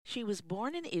She was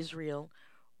born in Israel,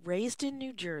 raised in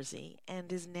New Jersey,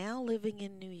 and is now living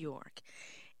in New York.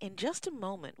 In just a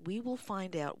moment, we will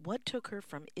find out what took her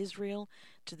from Israel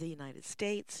to the United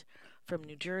States, from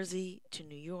New Jersey to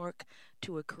New York,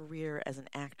 to a career as an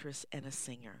actress and a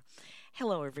singer.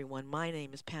 Hello, everyone. My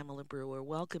name is Pamela Brewer,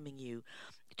 welcoming you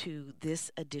to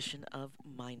this edition of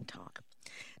Mind Talk.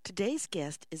 Today's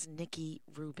guest is Nikki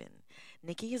Rubin.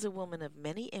 Nikki is a woman of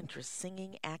many interests: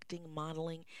 singing, acting,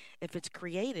 modeling. If it's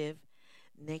creative,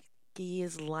 Nikki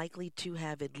is likely to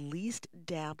have at least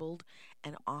dabbled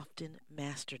and often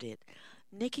mastered it.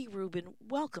 Nikki Rubin,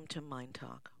 welcome to Mind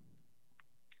Talk.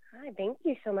 Hi, thank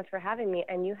you so much for having me.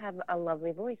 And you have a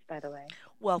lovely voice, by the way.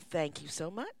 Well, thank you so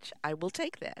much. I will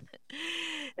take that.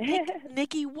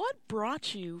 Nikki, what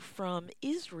brought you from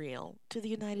Israel to the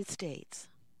United States?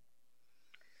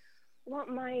 Well,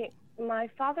 my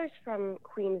father's from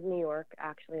Queens, New York,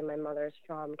 actually. And my mother's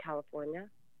from California.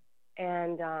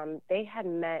 And they had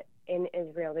met in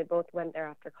Israel. They both went there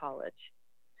after college.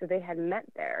 So they had met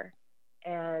there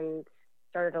and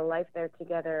started a life there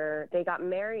together. They got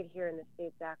married here in the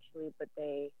States, actually, but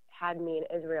they had me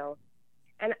in Israel.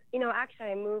 And, actually,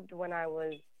 I moved when I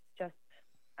was just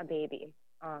a baby,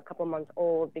 a couple months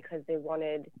old, because they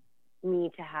wanted me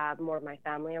to have more of my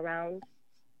family around.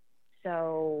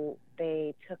 So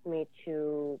they took me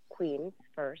to Queens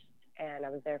first, and I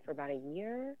was there for about a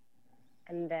year,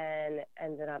 and then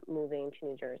ended up moving to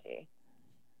New Jersey,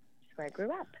 which is where I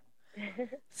grew up.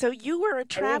 So you were a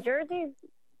New Jersey.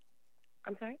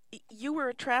 I'm sorry? You were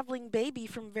a traveling baby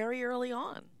from very early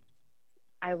on.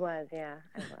 I was, yeah,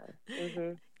 I was.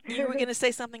 Mm-hmm. You were going to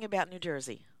say something about New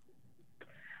Jersey.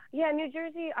 Yeah, New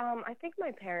Jersey, I think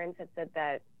my parents had said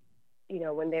that,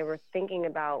 when they were thinking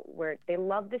about where they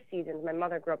love the seasons. My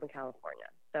mother grew up in California,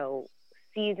 so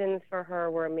seasons for her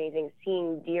were amazing.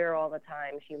 Seeing deer all the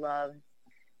time. She loves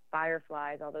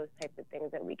fireflies, all those types of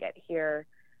things that we get here.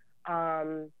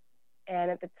 And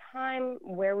at the time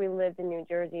where we lived in New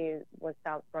Jersey was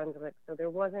South Brunswick, so there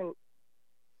wasn't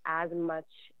as much.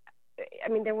 I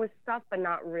mean, there was stuff, but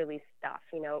not really stuff.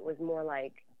 It was more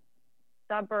like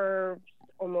suburbs,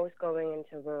 almost going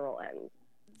into rural ends.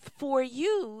 For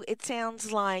you, it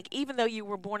sounds like, even though you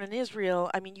were born in Israel,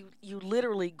 I mean, you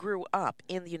literally grew up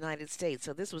in the United States,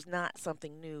 so this was not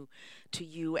something new to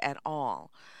you at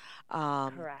all.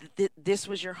 Correct. This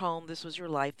was your home, this was your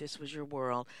life, this was your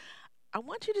world. I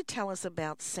want you to tell us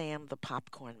about Sam the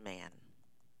Popcorn Man.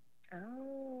 I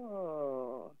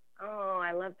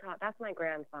love talk. That's my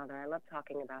grandfather. I love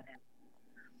talking about him.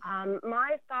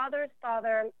 My father's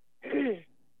father,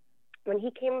 when he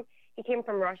came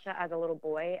from Russia as a little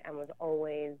boy and was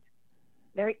always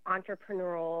very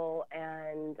entrepreneurial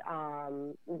and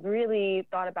really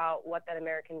thought about what that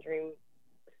American dream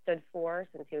stood for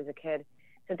since he was a kid.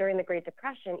 So during the Great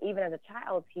Depression, even as a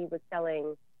child, he was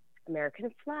selling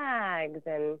American flags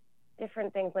and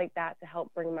different things like that to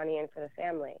help bring money in for the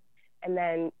family. And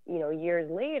then, years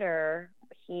later,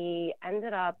 he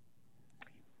ended up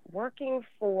working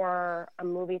for a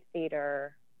movie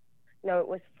theater. No, it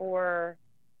was for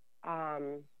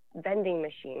vending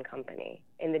machine company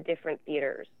in the different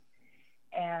theaters.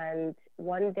 And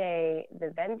one day the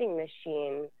vending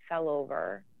machine fell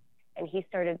over and he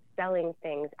started selling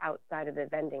things outside of the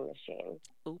vending machine.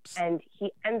 Oops. And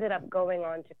he ended up going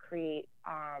on to create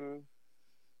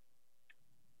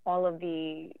all of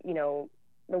the,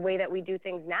 the way that we do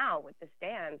things now with the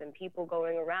stands and people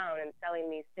going around and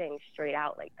selling these things straight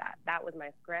out like that. That was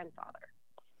my grandfather.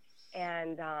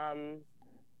 And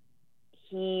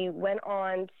he went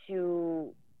on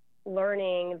to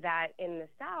learning that in the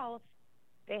South,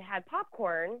 they had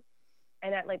popcorn,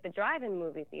 and at like the drive-in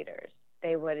movie theaters,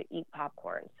 they would eat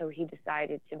popcorn. So he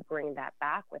decided to bring that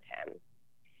back with him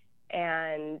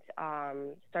and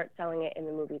start selling it in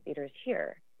the movie theaters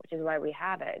here, which is why we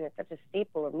have it. And it's such a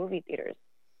staple of movie theaters.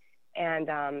 And,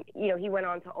 he went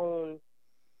on to own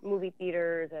movie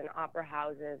theaters and opera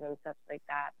houses and such like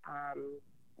that,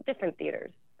 different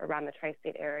theaters around the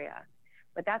tri-state area.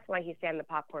 But that's why he's Sam the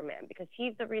Popcorn Man, because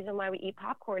he's the reason why we eat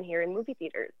popcorn here in movie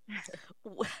theaters.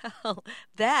 Well,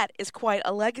 that is quite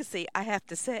a legacy, I have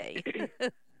to say.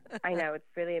 I know, it's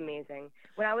really amazing.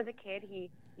 When I was a kid,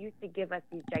 he used to give us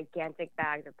these gigantic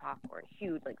bags of popcorn,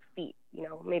 huge, like feet,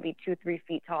 maybe 2-3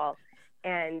 feet tall.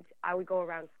 And I would go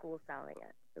around school selling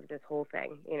it. It was this whole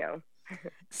thing,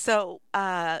 So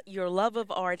your love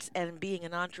of arts and being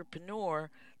an entrepreneur,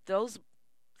 those,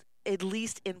 at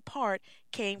least in part,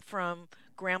 came from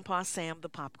Grandpa Sam the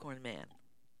Popcorn Man.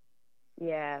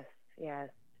 Yes.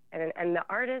 And the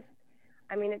artist,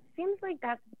 I mean, it seems like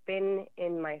that's been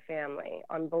in my family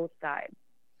on both sides,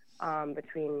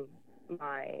 between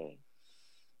my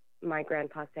my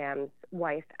grandpa Sam's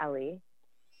wife, Ellie,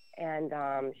 and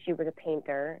she was a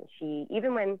painter. She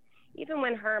even when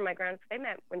her and my grandpa they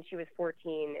met when she was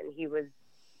 14, and he was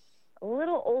a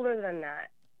little older than that.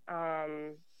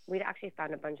 We'd actually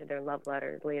found a bunch of their love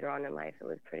letters later on in life. It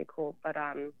was pretty cool. But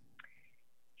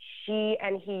she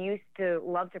and he used to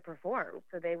love to perform,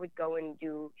 so they would go and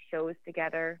do shows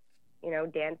together,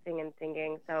 dancing and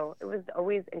singing. So it was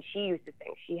always, and she used to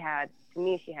sing. To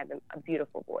me, she had a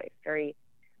beautiful voice, very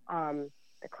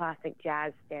the classic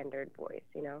jazz standard voice,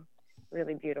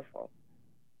 really beautiful.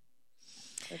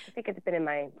 So I think it's been in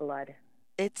my blood.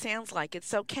 It sounds like it.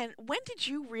 So, when did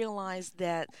you realize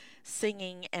that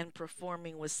singing and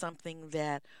performing was something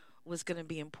that was going to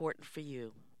be important for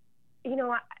you?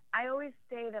 I always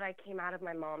say that I came out of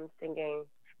my mom singing,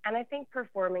 and I think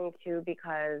performing too,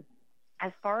 because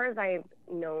as far as I've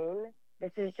known,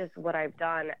 this is just what I've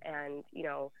done. And,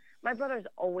 my brother's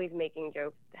always making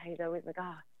jokes. He's always like,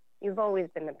 you've always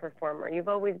been the performer. You've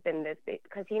always been this big.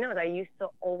 Because he knows I used to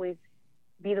always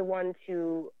be the one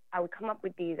I would come up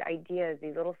with these ideas,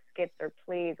 these little skits or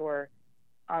plays or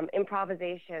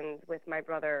improvisations with my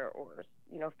brother or,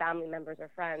 family members or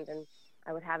friends. And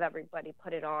I would have everybody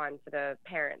put it on for the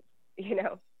parents,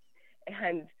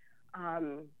 And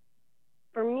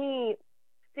for me,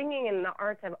 singing and the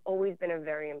arts have always been a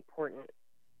very important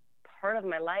part of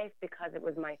my life because it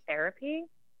was my therapy.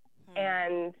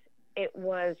 And it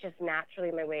was just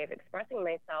naturally my way of expressing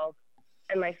myself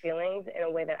and my feelings in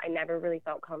a way that I never really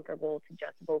felt comfortable to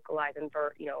just vocalize and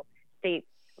state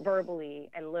verbally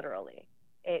and literally.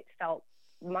 It felt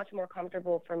much more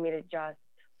comfortable for me to just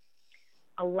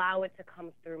allow it to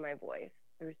come through my voice,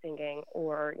 through singing,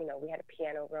 or, we had a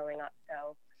piano growing up,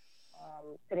 so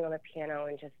sitting on the piano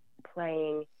and just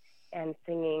playing and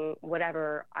singing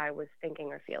whatever I was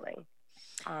thinking or feeling.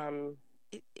 Then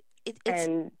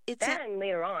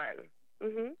later on,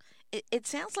 it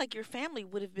sounds like your family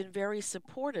would have been very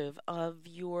supportive of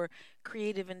your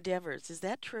creative endeavors. Is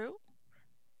that true?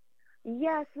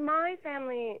 Yes, my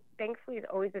family, thankfully, has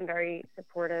always been very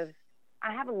supportive.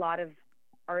 I have a lot of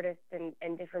artists and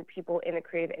different people in the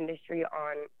creative industry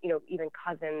on, even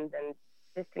cousins and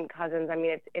distant cousins. I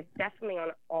mean, it's definitely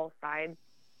on all sides.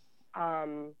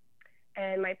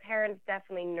 And my parents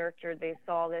definitely they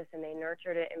saw this and they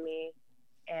nurtured it in me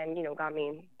and, got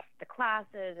me the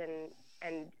classes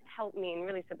and helped me and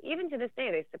really, even to this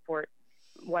day, they support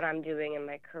what I'm doing in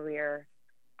my career.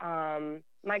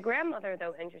 My grandmother,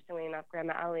 though, interestingly enough,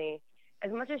 Grandma Ellie,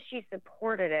 as much as she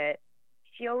supported it,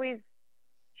 she knew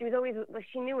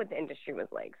what the industry was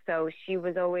like. So she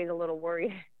was always a little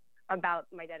worried about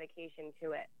my dedication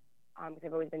to it, because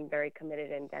I've always been very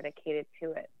committed and dedicated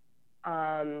to it.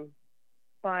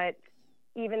 But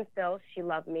even still, she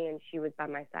loved me and she was by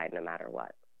my side no matter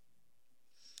what.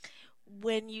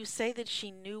 When you say that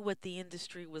she knew what the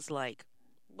industry was like,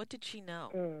 what did she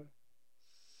know?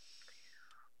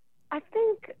 I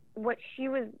think what she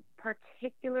was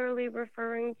particularly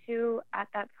referring to at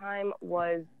that time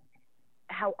was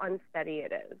how unsteady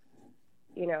it is,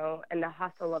 and the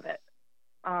hustle of it.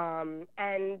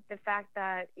 And the fact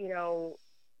that,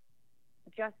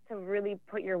 just to really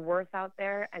put your worth out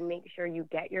there and make sure you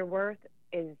get your worth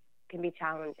can be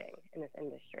challenging in this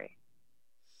industry.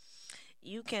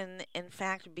 You can, in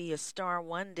fact, be a star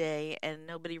one day and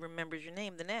nobody remembers your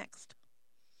name the next.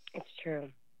 It's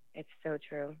true. It's so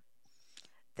true.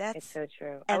 It's so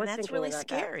true. And that's really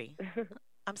scary.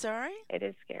 I'm sorry? It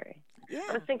is scary. Yeah.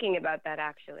 I was thinking about that,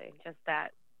 actually. Just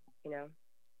that,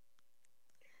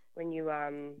 when you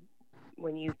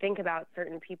think about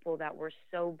certain people that were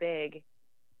so big,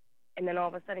 and then all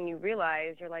of a sudden you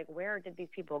realize, you're like, where did these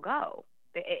people go?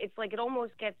 It's like it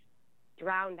almost gets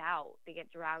drowned out. They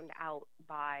get drowned out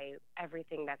by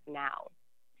everything that's now.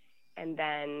 And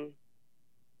then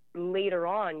later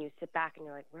on, you sit back and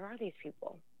you're like, where are these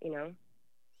people,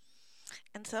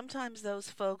 And sometimes those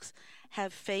folks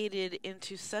have faded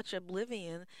into such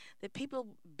oblivion that people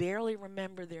barely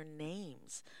remember their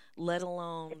names, let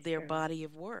alone their body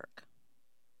of work.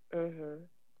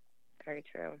 Very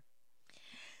true.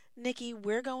 Nikki,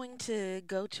 we're going to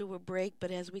go to a break, but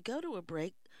as we go to a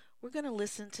break, we're going to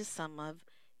listen to some of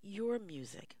your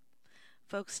music.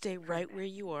 Folks, stay right where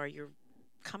you are. You're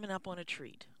coming up on a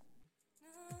treat.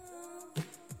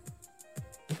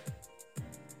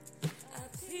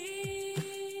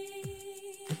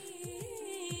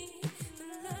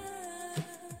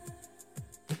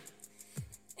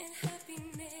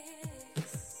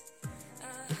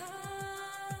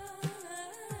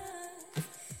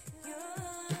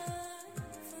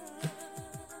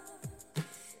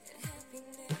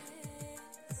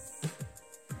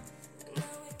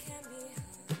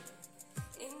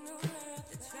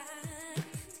 Try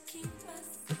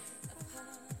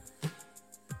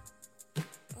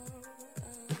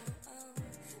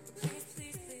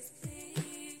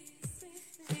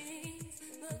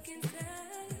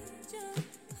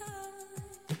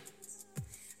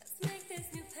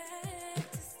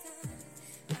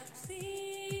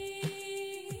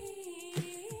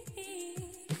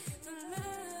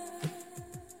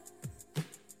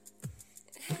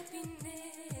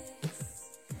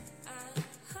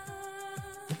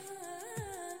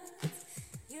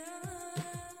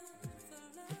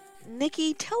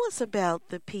Nikki, tell us about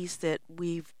the piece that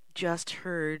we've just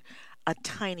heard a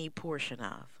tiny portion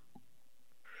of.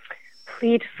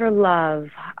 Plead for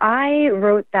Love. I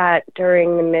wrote that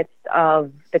during the midst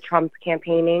of the Trump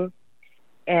campaigning.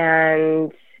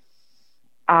 And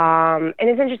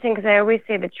it's interesting because I always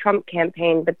say the Trump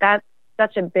campaign, but that's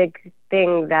such a big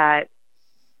thing that,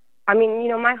 I mean,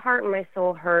 my heart and my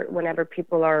soul hurt whenever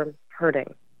people are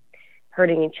hurting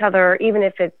each other, even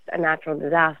if it's a natural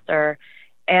disaster.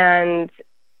 And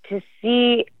to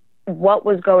see what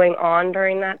was going on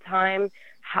during that time,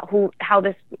 how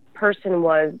this person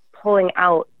was pulling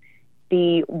out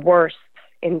the worst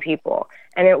in people.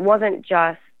 And it wasn't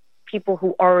just people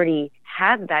who already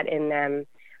had that in them,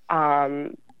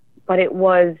 but it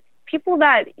was people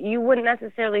that you wouldn't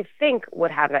necessarily think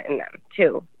would have that in them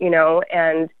too,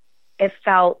 and it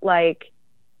felt like,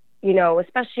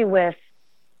 especially with,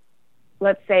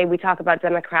 let's say we talk about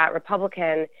Democrat,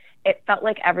 Republican, it felt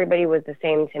like everybody was the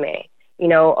same to me.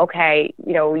 Okay,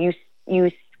 you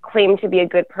claim to be a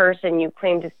good person, you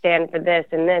claim to stand for this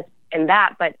and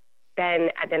that, but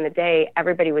then at the end of the day,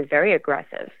 everybody was very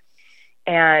aggressive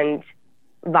and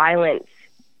violent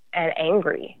and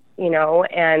angry,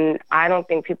 and I don't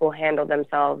think people handled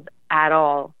themselves at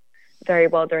all very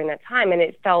well during that time. And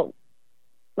it felt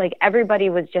like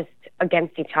everybody was just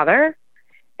against each other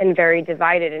and very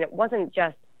divided. And it wasn't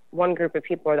just one group of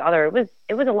people or the other. It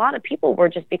was a lot of people were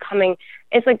just becoming,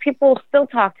 it's like people still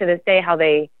talk to this day how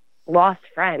they lost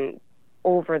friends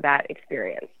over that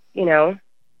experience,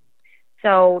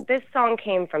 So this song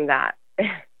came from that.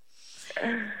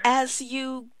 As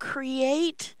you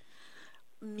create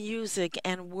music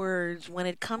and words, when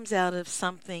it comes out of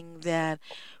something that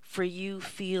for you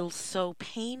feels so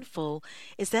painful,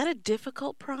 is that a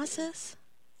difficult process?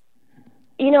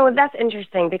 That's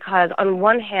interesting because on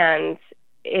one hand,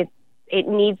 it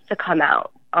needs to come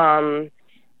out. And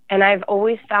I've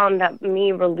always found that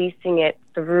me releasing it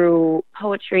through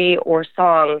poetry or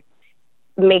song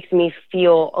makes me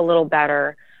feel a little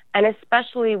better. And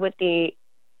especially with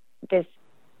this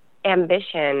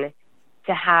ambition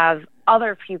to have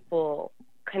other people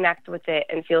connect with it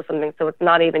and feel something. So it's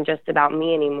not even just about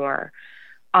me anymore.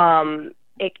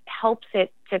 It helps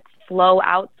it to flow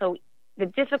out. So the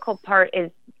difficult part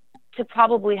is to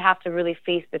probably have to really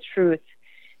face the truth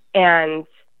and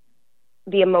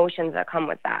the emotions that come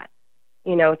with that,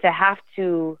 to have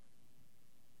to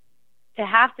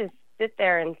sit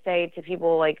there and say to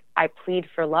people, like, I plead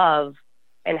for love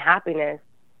and happiness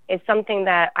is something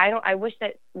that I wish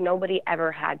that nobody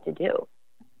ever had to do.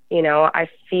 I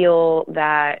feel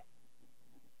that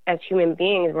as human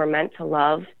beings, we're meant to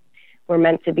love. We're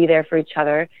meant to be there for each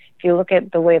other. If you look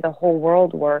at the way the whole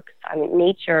world works, I mean,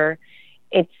 nature,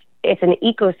 it's an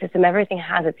ecosystem. Everything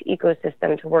has its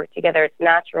ecosystem to work together. It's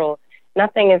natural.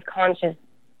 Nothing is conscious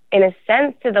in a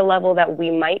sense to the level that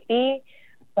we might be,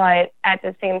 but at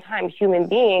the same time, human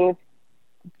beings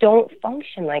don't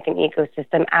function like an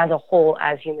ecosystem as a whole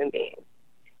as human beings.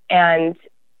 And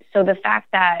so the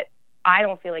fact that I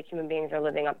don't feel like human beings are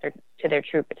living up to their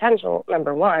true potential,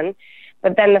 number one,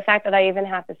 but then the fact that I even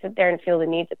have to sit there and feel the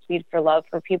need to plead for love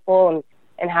for people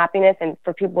and happiness and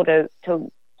for people to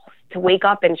wake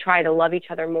up and try to love each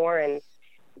other more and,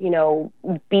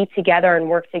 be together and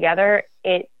work together,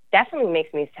 it definitely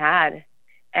makes me sad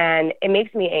and it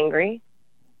makes me angry,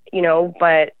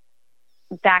 but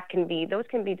those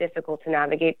can be difficult to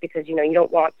navigate because, you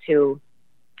don't want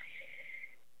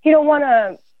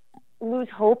to lose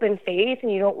hope and faith,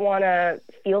 and you don't want to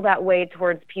feel that way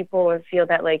towards people and feel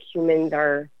that like humans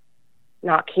are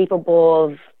not capable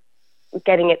of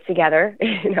getting it together.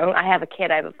 I have a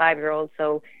kid, I have a 5-year-old,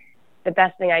 so the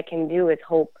best thing I can do is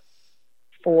hope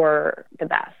for the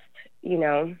best,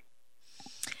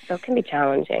 so it can be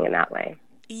challenging in that way.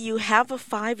 You have a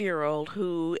 5-year-old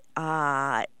who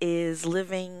is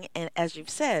living, as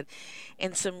you've said,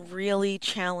 in some really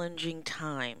challenging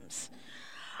times.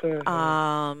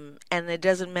 Mm-hmm. And it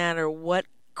doesn't matter what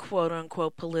quote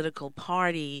unquote political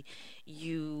party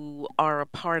you are a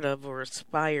part of or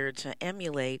aspire to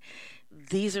emulate,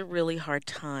 these are really hard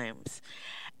times.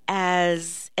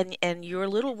 And your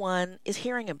little one is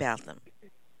hearing about them.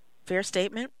 Fair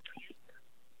statement?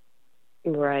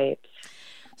 Right.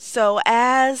 So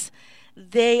as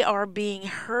they are being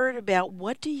heard about,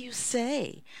 what do you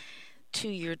say to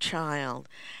your child?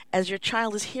 As your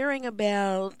child is hearing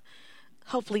about,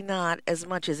 hopefully not as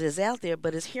much as is out there,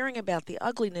 but is hearing about the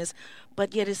ugliness,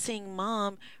 but yet is seeing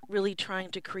mom really trying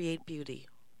to create beauty.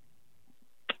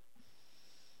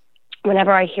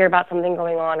 Whenever I hear about something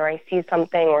going on or I see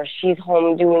something or she's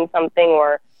home doing something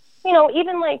or,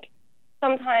 even like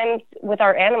sometimes with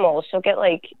our animals, she'll get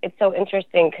like, it's so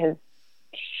interesting because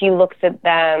she looks at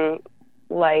them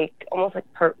like almost like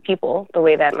people, the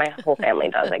way that my whole family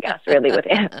does, I guess, really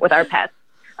with our pets.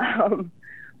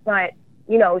 But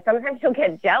sometimes she'll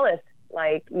get jealous,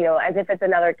 like, as if it's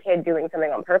another kid doing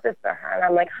something on purpose for her. And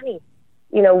I'm like, honey,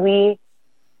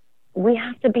 we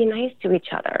have to be nice to each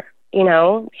other. We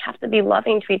have to be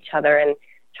loving to each other and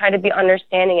try to be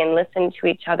understanding and listen to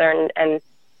each other and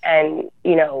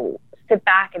sit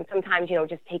back and sometimes,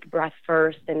 just take a breath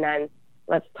first and then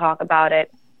let's talk about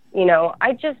it.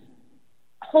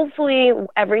 Hopefully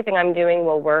everything I'm doing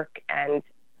will work. And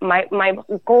my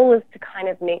goal is to kind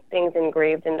of make things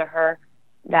engraved into her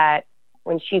that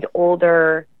when she's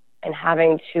older and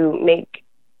having to make,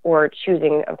 or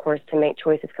choosing, of course, to make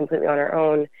choices completely on her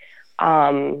own,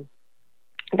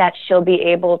 that she'll be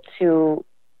able to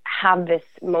have this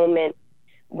moment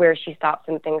where she stops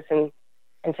and thinks and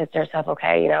says to herself,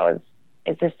 okay,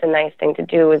 is this the nice thing to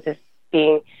do? Is this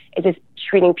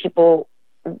treating people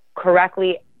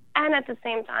correctly? And at the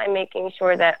same time, making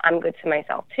sure that I'm good to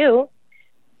myself too,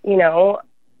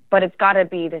 but it's got to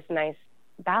be this nice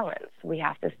balance. We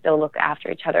have to still look after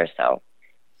each other. So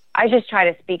I just try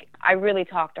to speak. I really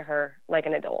talk to her like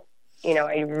an adult.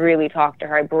 I really talk to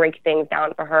her. I break things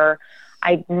down for her.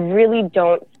 I really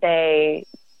don't say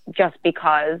just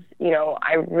because,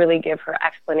 I really give her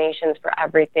explanations for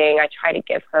everything. I try to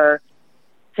give her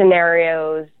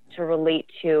scenarios to relate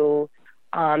to,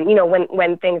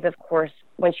 when things, of course,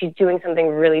 when she's doing something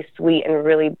really sweet and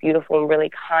really beautiful and really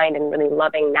kind and really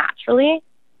loving naturally,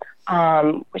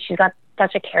 she's got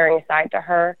such a caring side to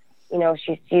her.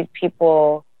 She sees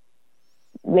people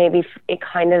maybe it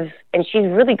kind of, and she's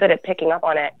really good at picking up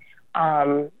on it,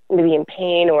 maybe in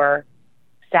pain or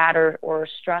sad or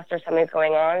stressed or something's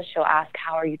going on. She'll ask,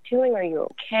 how are you doing? Are you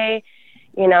okay?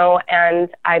 And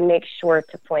I make sure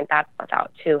to point that stuff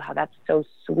out too, how that's so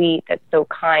sweet, that's so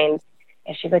kind.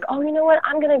 And she's like, oh, you know what?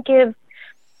 I'm going to give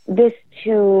this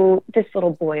to this little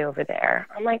boy over there.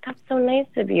 I'm like, that's so nice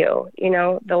of you.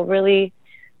 They'll really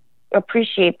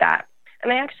appreciate that.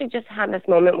 And I actually just had this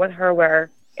moment with her where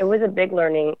it was a big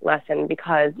learning lesson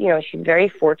because, she's very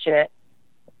fortunate.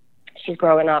 She's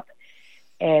growing up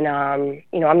and, I'm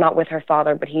not with her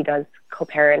father, but he does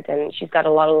co-parent, and she's got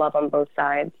a lot of love on both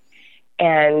sides.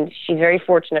 And she's very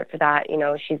fortunate for that.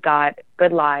 She's got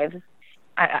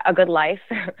a good life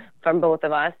from both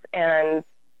of us. And,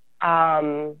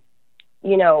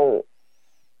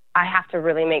 I have to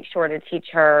really make sure to teach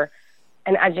her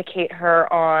and educate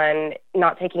her on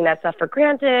not taking that stuff for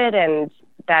granted, and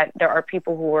that there are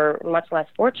people who are much less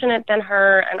fortunate than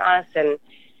her and us.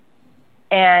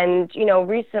 And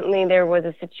recently there was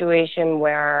a situation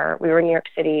where we were in New York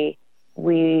City.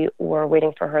 We were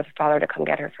waiting for her father to come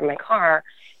get her from my car,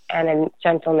 and a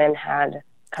gentleman had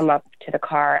come up to the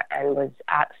car and was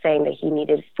saying that he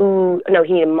needed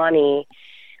he needed money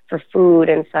for food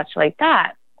and such like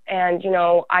that. And,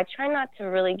 I try not to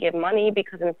really give money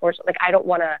because, unfortunately, I don't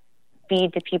want to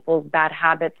feed to people's bad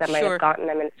habits that might have gotten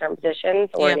them in certain positions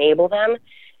or enable them.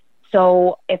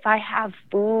 So if I have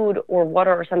food or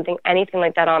water or something, anything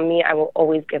like that on me, I will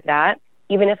always give that,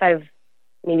 even if I've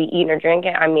maybe eaten or drank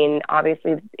it. I mean,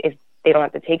 obviously, if they don't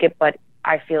have to take it, but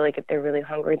I feel like if they're really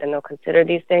hungry, then they'll consider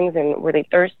these things, and really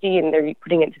thirsty, and they're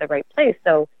putting it to the right place.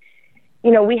 So,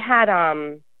 we had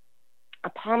a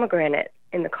pomegranate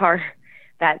in the car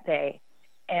that day,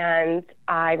 and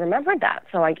I remembered that.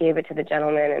 So I gave it to the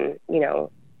gentleman, and,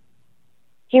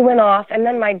 he went off. And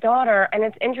then my daughter, and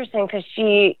it's interesting because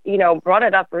she, brought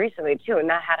it up recently too, and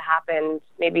that had happened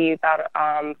maybe about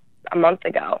a month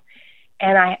ago.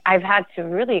 And I've had to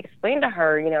really explain to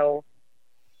her,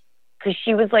 because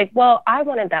she was like, well, I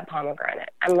wanted that pomegranate.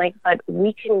 I'm like, but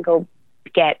we can go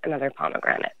get another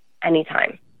pomegranate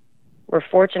anytime. We're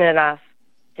fortunate enough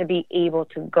to be able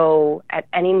to go at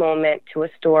any moment to a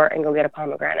store and go get a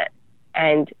pomegranate.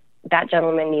 And that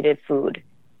gentleman needed food.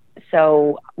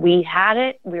 So we had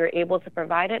it, we were able to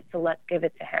provide it, so let's give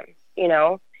it to him,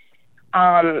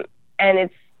 and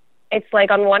it's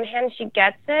like, on one hand, she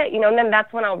gets it, and then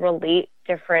that's when I'll relate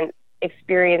different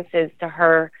experiences to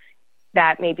her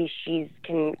that maybe she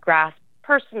can grasp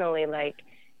personally. Like,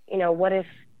 what if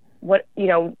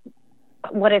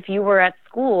you were at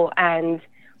school and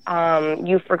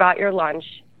you forgot your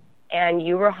lunch and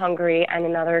you were hungry and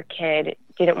another kid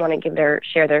didn't want to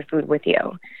share their food with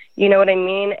you? You know what I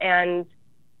mean? And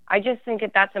I just think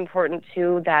that's important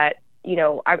too, that,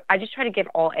 I just try to give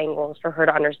all angles for her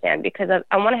to understand, because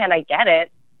on one hand, I get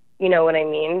it. You know what I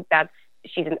mean?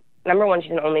 Number one,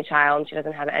 she's an only child, and she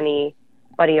doesn't have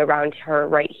anybody around her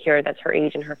right here that's her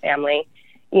age and her family,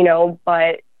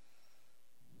 but,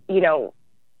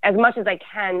 as much as I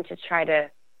can to try to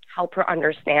help her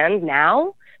understand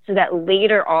now so that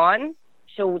later on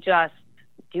she'll just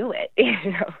do it,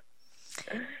 just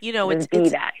be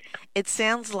that. It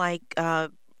sounds like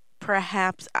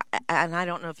perhaps, and I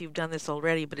don't know if you've done this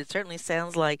already, but it certainly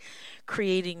sounds like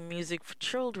creating music for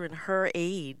children her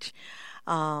age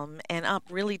and up,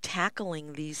 really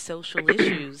tackling these social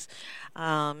issues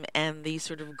and these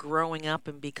sort of growing up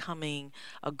and becoming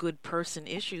a good person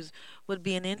issues would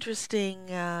be an interesting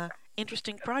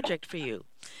project for you.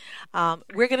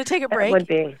 We're going to take a That would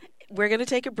break. be. We're going to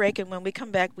take a break, and when we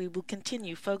come back, we will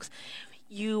continue. Folks,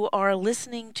 you are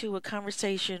listening to a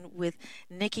conversation with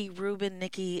Nikki Rubin.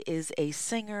 Nikki is a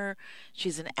singer.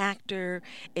 She's an actor.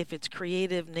 If it's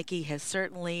creative, Nikki has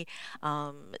certainly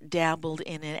dabbled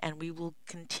in it, and we will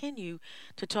continue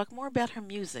to talk more about her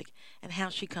music and how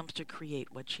she comes to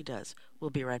create what she does. We'll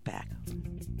be right back.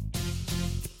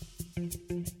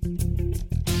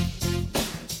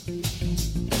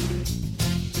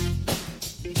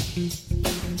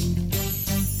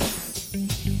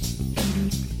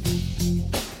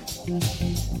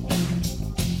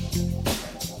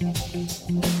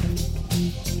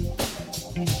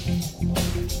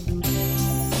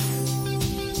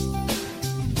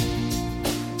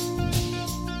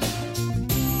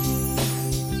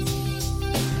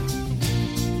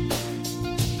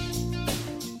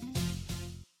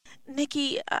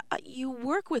 Nikki, you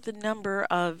work with a number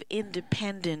of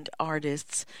independent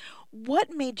artists.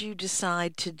 What made you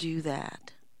decide to do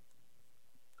that?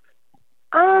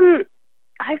 I've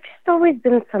just always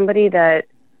been somebody that,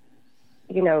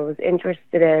 was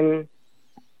interested in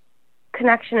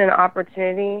connection and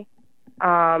opportunity.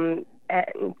 And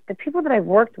the people that I've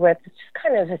worked with, it just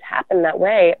kind of has happened that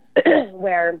way,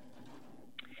 where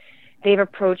they've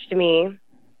approached me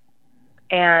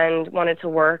and wanted to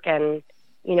work, and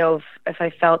if I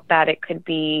felt that it could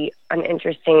be an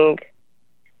interesting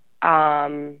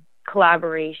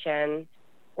collaboration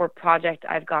or project,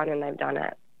 I've gone and I've done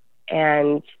it.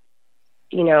 And,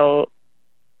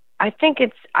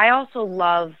 I also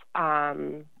love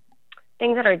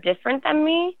things that are different than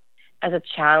me as a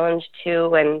challenge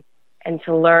too, and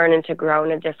to learn and to grow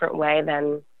in a different way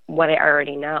than what I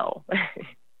already know.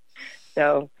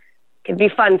 So it could be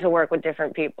fun to work with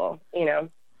different people,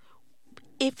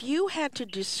 If you had to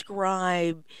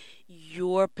describe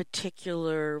your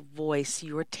particular voice,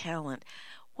 your talent,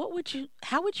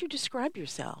 how would you describe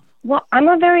yourself? Well, I'm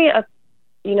a very,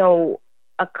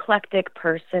 eclectic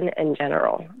person in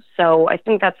general. So I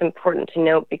think that's important to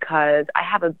note, because I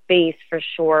have a base for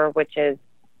sure, which is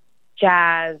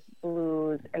jazz,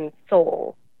 blues, and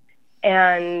soul,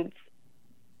 and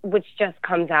which just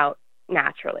comes out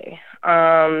naturally.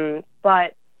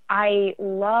 But I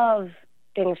love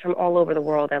things from all over the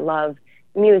world. I love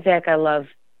music. I love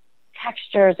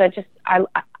textures. The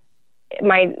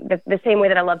same way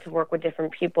that I love to work with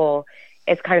different people,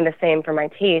 it's kind of the same for my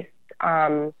taste.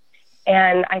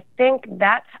 And I think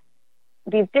that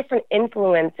these different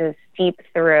influences seep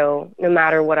through no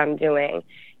matter what I'm doing,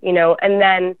 and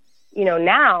then,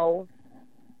 now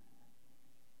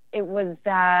it was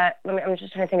that, I'm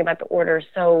just trying to think about the order.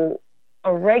 So a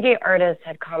reggae artist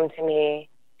had come to me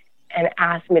and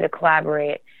asked me to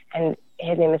collaborate, and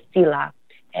his name is Sila,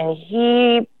 and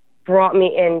he brought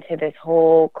me into this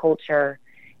whole culture,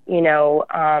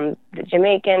 the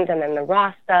Jamaicans and then the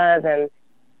Rastas,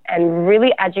 and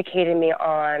really educated me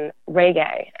on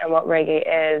reggae and what reggae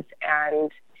is. And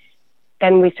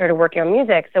then we started working on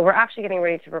music. So we're actually getting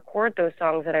ready to record those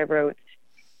songs that I wrote.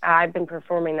 I've been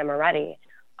performing them already.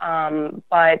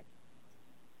 But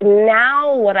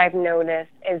now what I've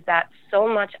noticed is that so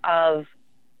much of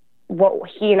what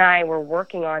he and I were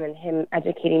working on, and him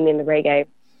educating me in the reggae,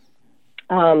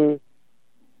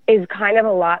 is kind of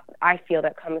a lot, I feel,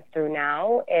 that comes through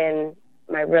now in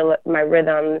my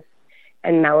rhythms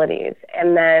and melodies.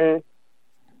 And then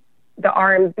the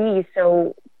R&B,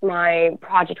 so my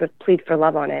project with Plead for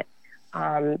Love on it,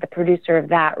 the producer of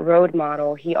that, Road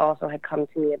Model, he also had come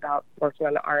to me about working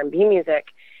on the R&B music.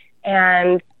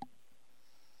 And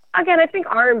again, I think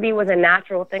R&B was a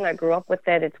natural thing. I grew up with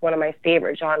it. It's one of my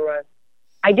favorite genres.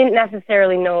 I didn't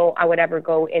necessarily know I would ever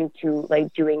go into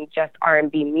like doing just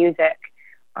R&B music.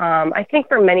 I think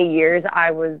for many years I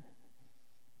was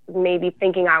maybe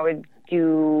thinking I would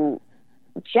do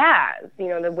jazz.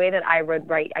 The way that I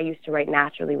used to write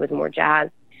naturally was more jazz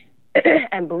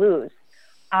and blues.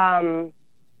 But,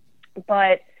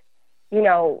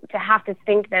 to have to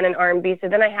think then in R&B. So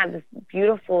then I had this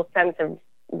beautiful sense of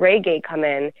reggae come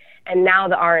in, and now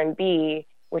the R&B,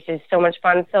 which is so much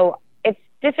fun. So it's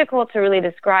difficult to really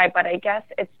describe, but I guess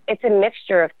it's a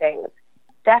mixture of things.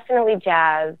 Definitely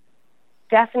jazz,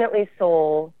 definitely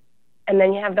soul, And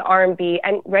then you have the R&B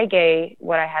and reggae.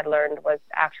 What I had learned was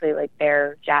actually like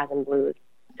their jazz and blues.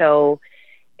 So,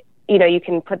 you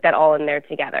can put that all in there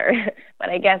together. But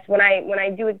I guess when I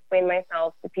do explain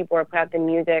myself to people or put out the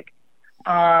music,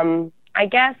 I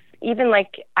guess even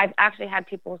like I've actually had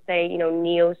people say,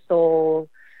 neo soul,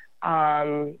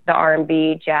 the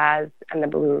R&B, jazz, and the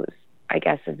blues, I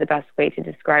guess is the best way to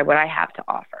describe what I have to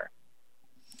offer.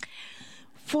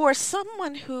 For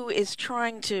someone who is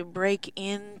trying to break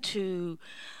into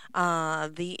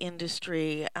the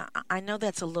industry, I know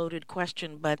that's a loaded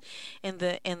question, but in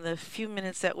the few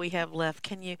minutes that we have left,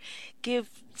 can you give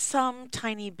some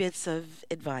tiny bits of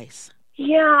advice?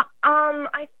 Yeah,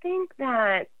 I think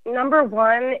that number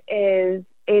one is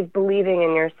believing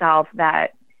in yourself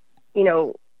that,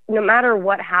 no matter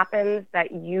what happens, that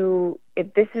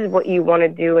if this is what you want to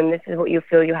do and this is what you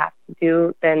feel you have to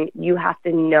do, then you have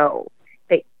to know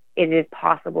that it is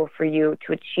possible for you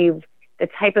to achieve the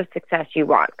type of success you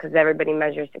want, because everybody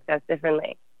measures success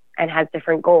differently and has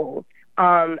different goals.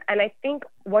 And I think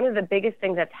one of the biggest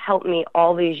things that's helped me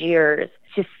all these years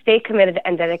to stay committed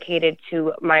and dedicated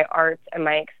to my arts and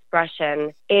my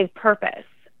expression is purpose.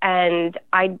 And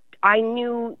I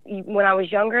knew when I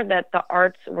was younger that the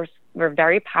arts were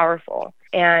very powerful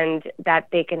and that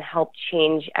they can help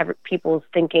change people's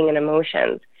thinking and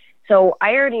emotions. So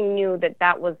I already knew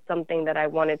that was something that I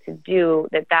wanted to do,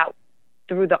 that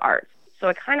through the arts. So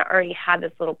I kind of already had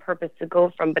this little purpose to go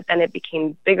from, but then it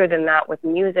became bigger than that with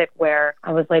music, where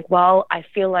I was like, well, I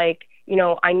feel like,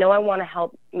 I know I want to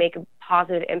help make a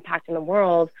positive impact in the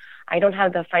world. I don't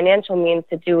have the financial means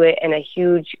to do it in a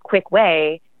huge, quick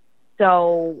way.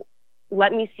 So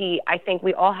let me see. I think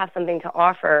we all have something to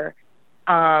offer.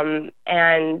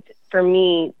 And for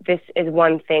me, this is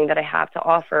one thing that I have to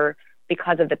offer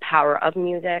because of the power of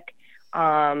music,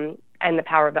 and the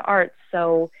power of the arts.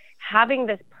 So having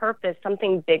this purpose,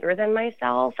 something bigger than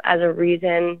myself, as a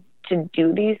reason to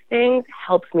do these things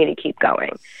helps me to keep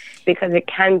going, because it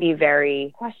can be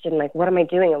very questioned, like, what am I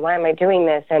doing and why am I doing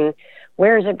this and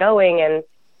where is it going?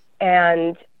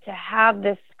 And to have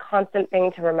this constant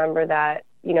thing to remember that,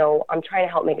 I'm trying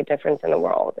to help make a difference in the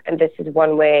world. And this is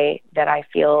one way that I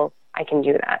feel I can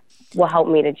do that, will help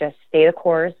me to just stay the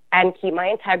course and keep my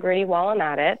integrity while I'm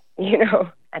at it.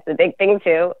 That's a big thing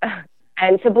too.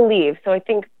 And to believe. So I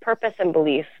think purpose and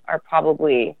belief are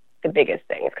probably the biggest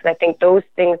things, because I think those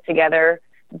things together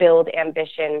build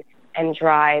ambition and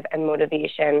drive and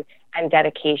motivation and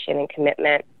dedication and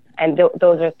commitment. And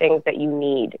those are things that you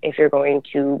need if you're going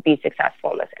to be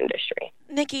successful in this industry.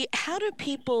 Nikki, how do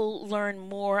people learn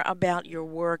more about your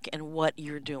work and what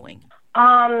you're doing?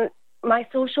 My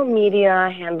social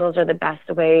media handles are the best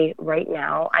way right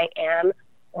now. I am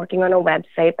working on a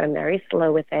website, but I'm very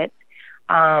slow with it.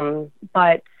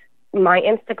 But my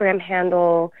Instagram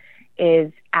handle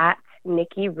is at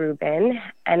Nikki Rubin,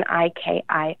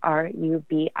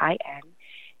 NIKIRUBIN.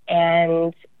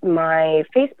 And my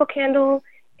Facebook handle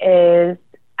is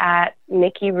at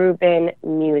Nikki Rubin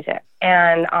Music.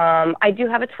 And I do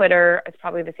have a Twitter. It's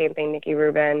probably the same thing, Nikki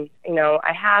Rubin.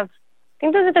 I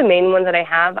think those are the main ones that I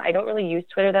have. I don't really use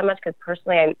Twitter that much because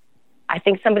personally I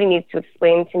think somebody needs to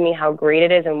explain to me how great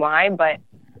it is and why, but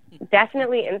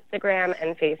definitely Instagram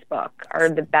and Facebook are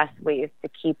the best ways to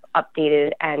keep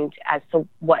updated and as to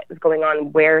what is going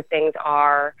on, where things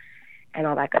are, and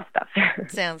all that good stuff.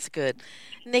 Sounds good.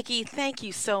 Nikki, thank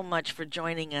you so much for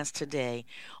joining us today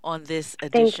on this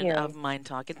edition of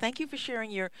MyNDTALK. And thank you for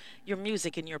sharing your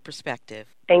music and your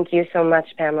perspective. Thank you so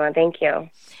much, Pamela. Thank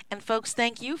you. And folks,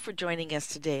 thank you for joining us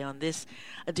today on this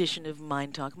edition of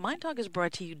MyNDTALK. MyNDTALK is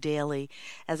brought to you daily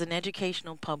as an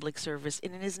educational public service,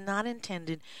 and it is not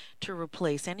intended to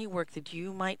replace any work that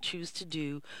you might choose to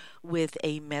do with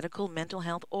a medical, mental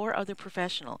health, or other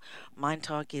professional.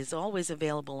 MyNDTALK is always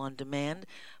available on demand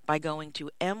by going to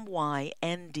MyNDTALK.org.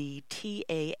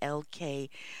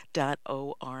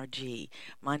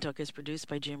 MyNDTALK is produced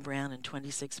by Jim Brown and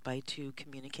 26x2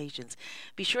 Communications.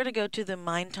 Be sure to go to the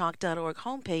MyNDTALK.org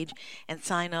homepage and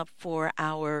sign up for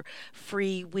our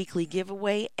free weekly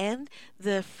giveaway and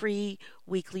the free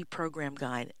weekly program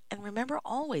guide. And remember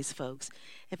always, folks,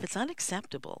 if it's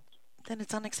unacceptable, then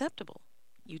it's unacceptable.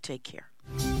 You take care.